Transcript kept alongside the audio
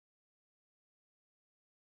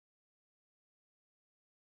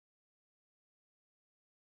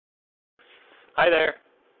Hi there.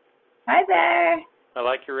 Hi there. I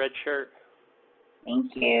like your red shirt.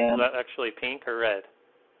 Thank you. Is that actually pink or red?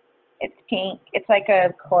 It's pink. It's like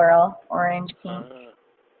a coral orange pink.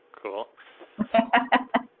 Cool.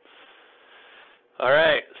 All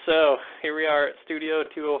right, so here we are at Studio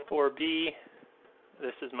 204B.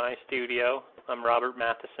 This is my studio. I'm Robert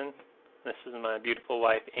Matheson. This is my beautiful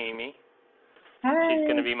wife, Amy. Hi. She's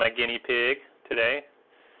going to be my guinea pig today.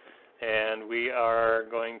 And we are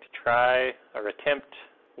going to try or attempt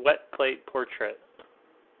wet plate portrait.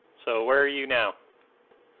 So where are you now?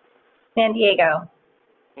 San Diego.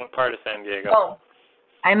 What part of San Diego? Oh,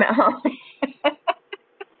 I'm at home.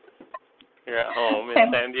 You're at home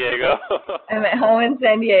in San Diego? I'm at home in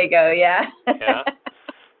San Diego, yeah. Yeah?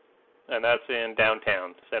 And that's in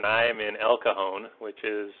downtown. And I am in El Cajon, which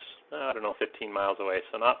is, I don't know, 15 miles away.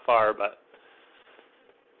 So not far, but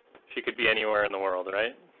she could be anywhere in the world,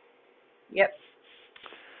 right? Yep.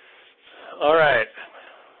 All right.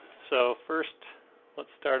 So first, let's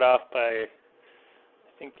start off by, I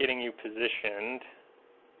think, getting you positioned.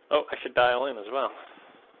 Oh, I should dial in as well.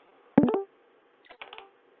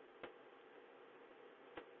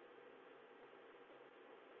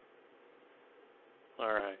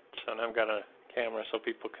 All right. So now I've got a camera so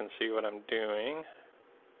people can see what I'm doing.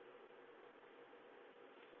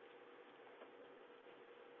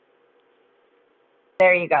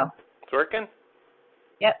 There you go. It's working?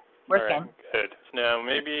 Yep, working. All right, good. Now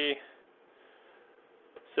maybe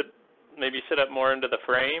sit up more into the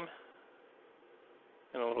frame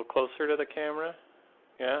and a little closer to the camera.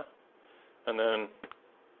 Yeah. And then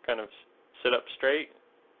kind of sit up straight.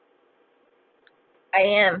 I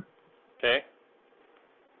am. Okay.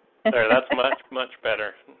 There, that's much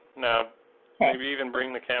better. Now, okay. Maybe even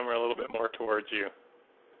bring the camera a little bit more towards you.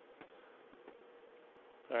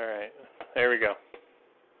 All right, there we go.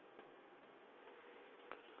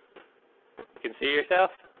 You can see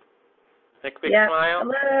yourself? Make a big smile.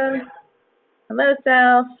 Hello. Hello,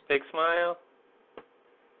 self. Big smile.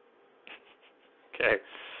 Okay,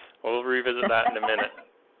 we'll revisit that in a minute.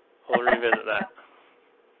 We'll revisit that.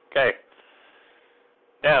 Okay.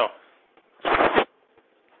 Now,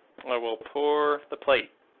 I will pour the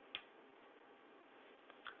plate.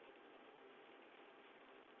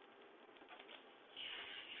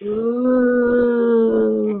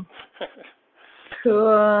 Ooh.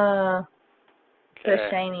 Cool. Okay. So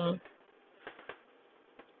shiny.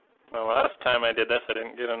 Well, last time I did this, I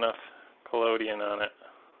didn't get enough collodion on it.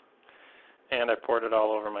 And I poured it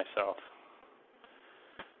all over myself.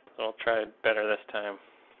 So I'll try it better this time.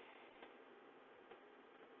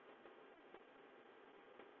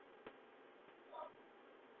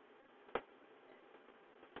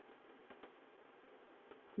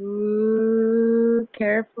 Ooh,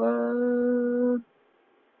 careful.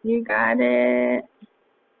 You got it.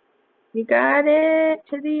 You got it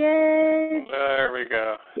to the edge. There we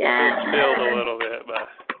go. Yeah. It spilled a little bit, but.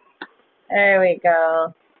 There we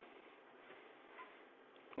go.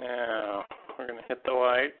 Now, we're going to hit the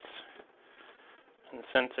whites and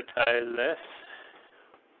sensitize this.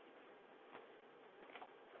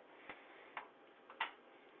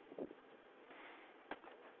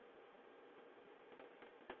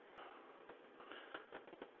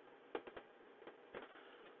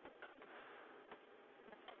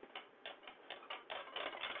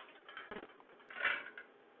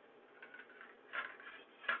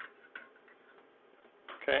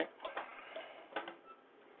 Okay.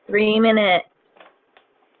 3 minutes.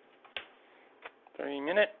 3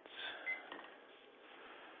 minutes.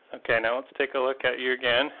 Okay, now let's take a look at you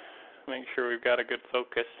again. Make sure we've got a good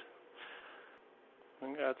focus. I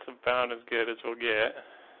think that's about as good as we'll get.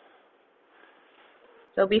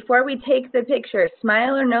 So before we take the picture,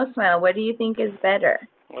 smile or no smile, what do you think is better?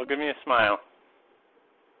 Well, give me a smile.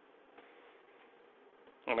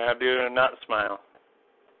 And now do a not smile.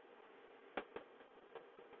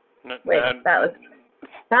 Wait, that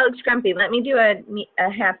looks grumpy. Let me do a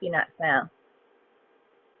happy not smile.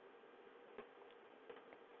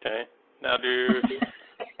 Okay. Now do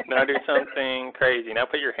something crazy. Now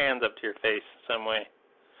put your hands up to your face some way.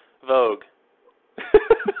 Vogue.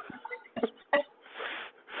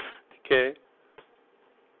 Okay.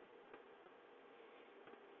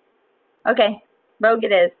 Okay. Vogue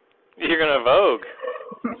it is. You're gonna vogue.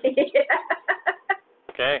 Yeah.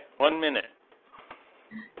 Okay. 1 minute.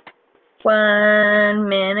 1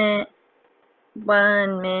 minute.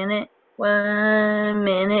 1 minute. 1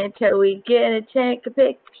 minute till we get to take a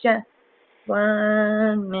picture.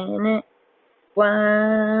 1 minute.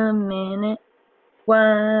 1 minute.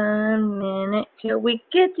 1 minute till we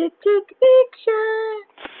get to take a picture.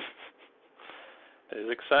 It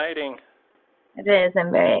is exciting. It is.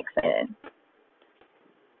 I'm very excited.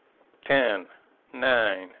 10,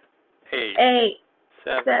 9, 8, 8,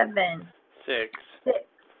 7, 7, 6, 6,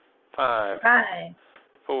 5, 5,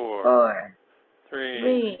 4, 4, 3,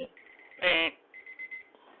 3. Okay.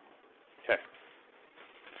 Okay.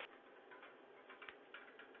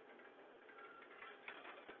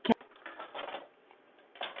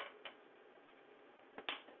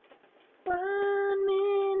 1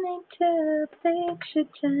 minute till picture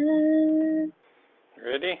time.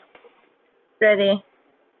 Ready? Ready.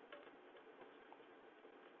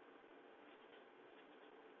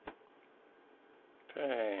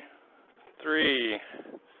 Okay. 3,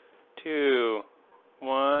 2,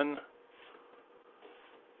 1.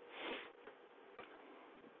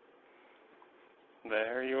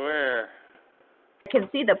 There you were. I can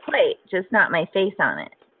see the plate, just not my face on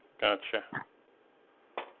it. Gotcha.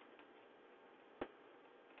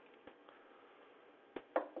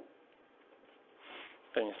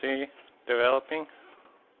 Can you see developing?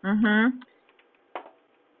 Mm-hmm.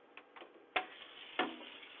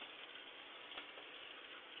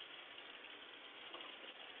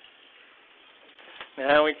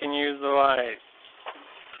 Now we can use the light.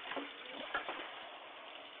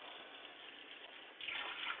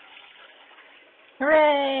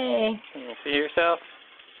 Hooray! Can you see yourself?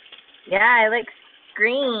 Yeah, it looks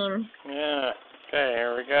green. Yeah. Okay,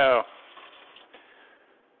 here we go.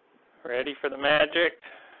 Ready for the magic?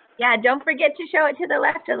 Yeah, don't forget to show it to the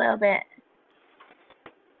left a little bit.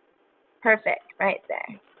 Perfect, right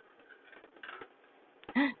there.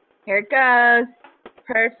 Here it goes.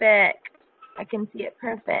 Perfect. I can see it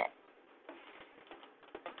perfect.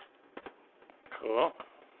 Cool.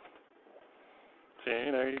 See,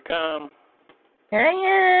 there you come. Here I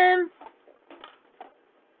am.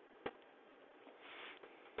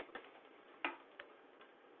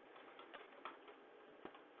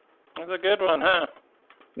 That's a good one, huh?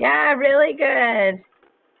 Yeah, really good.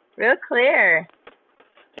 Real clear.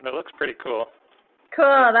 It looks pretty cool.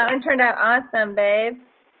 Cool. That one turned out awesome, babe.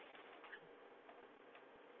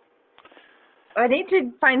 I need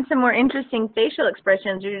to find some more interesting facial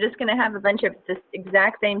expressions. You're just going to have a bunch of this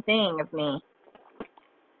exact same thing of me.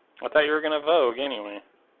 I thought you were going to Vogue anyway.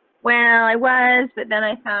 Well, I was, but then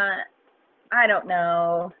I thought, I don't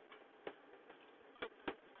know.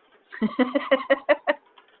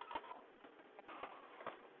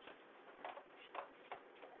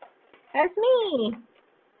 That's me.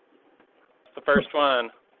 The first one.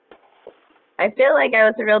 I feel like I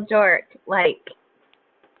was a real dork. Like,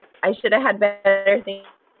 I should have had better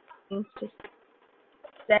things to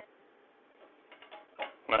say.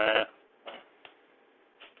 Nah.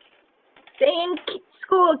 Stay in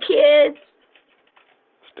school, kids.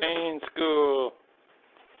 Stay in school.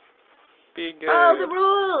 Be good. Follow the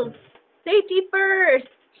rules. Safety first.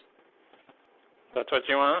 That's what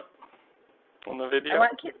you want on the video? I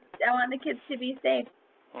want the kids to be safe.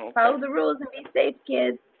 Okay. Follow the rules and be safe,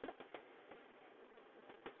 kids.